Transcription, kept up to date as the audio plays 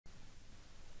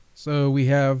So we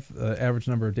have the average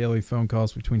number of daily phone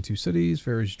calls between two cities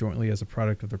varies jointly as a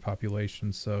product of their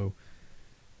population. So,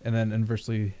 and then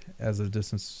inversely as a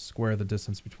distance, square the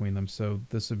distance between them. So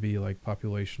this would be like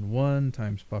population 1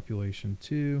 times population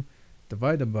 2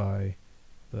 divided by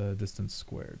the distance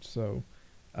squared. So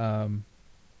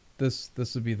this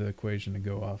would be the equation to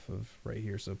go off of right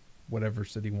here. So whatever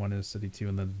city 1 is, city 2,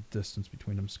 and then the distance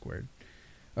between them squared.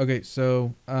 Okay,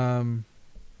 so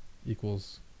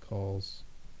equals calls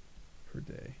per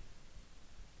day.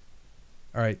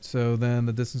 All right, so then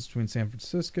the distance between San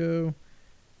Francisco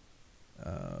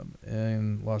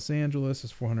and Los Angeles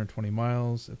is 420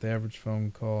 miles. If the average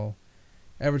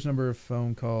number of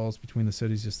phone calls between the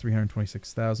cities is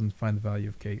 326,000, find the value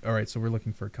of k. All right, so we're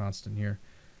looking for a constant here.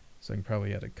 So I can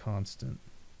probably add a constant.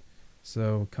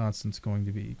 So constant's going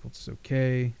to be equal to, so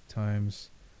k times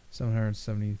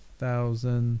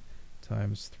 770,000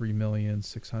 times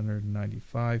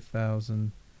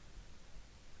 3,695,000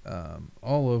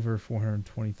 all over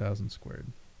 420,000 squared,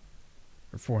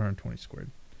 or 420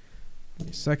 squared. Give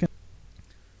me a second.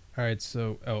 All right,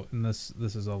 so and this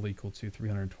is all equal to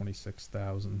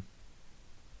 326,000.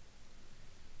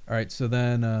 All right, so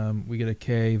then we get a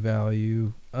k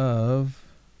value of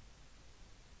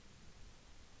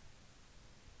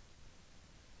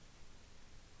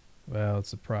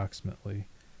it's approximately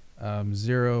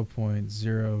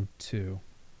 0.02,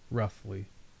 roughly.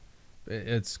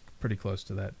 It's pretty close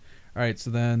to that. All right,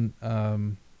 so then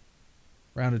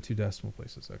rounded 2 decimal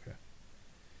places. Okay.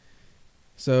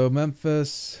 So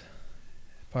Memphis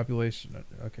population.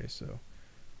 Okay, so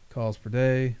calls per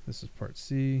day. This is part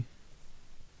C.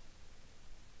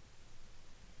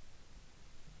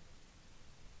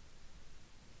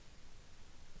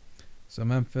 So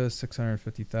Memphis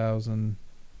 650,000.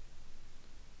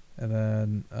 And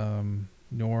then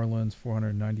New Orleans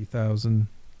 490,000.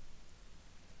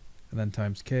 And then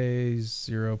times K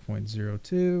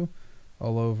 0.02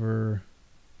 all over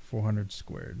 400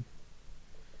 squared.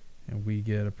 And we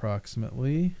get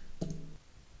approximately, I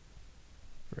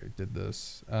did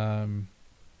this,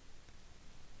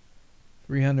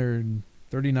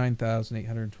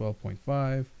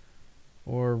 339,812.5,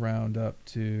 or round up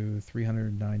to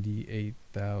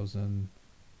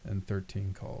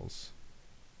 398,013 calls.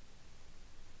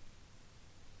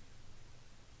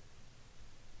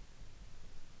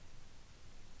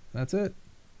 That's it.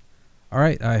 All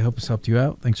right, I hope this helped you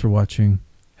out. Thanks for watching.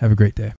 Have a great day.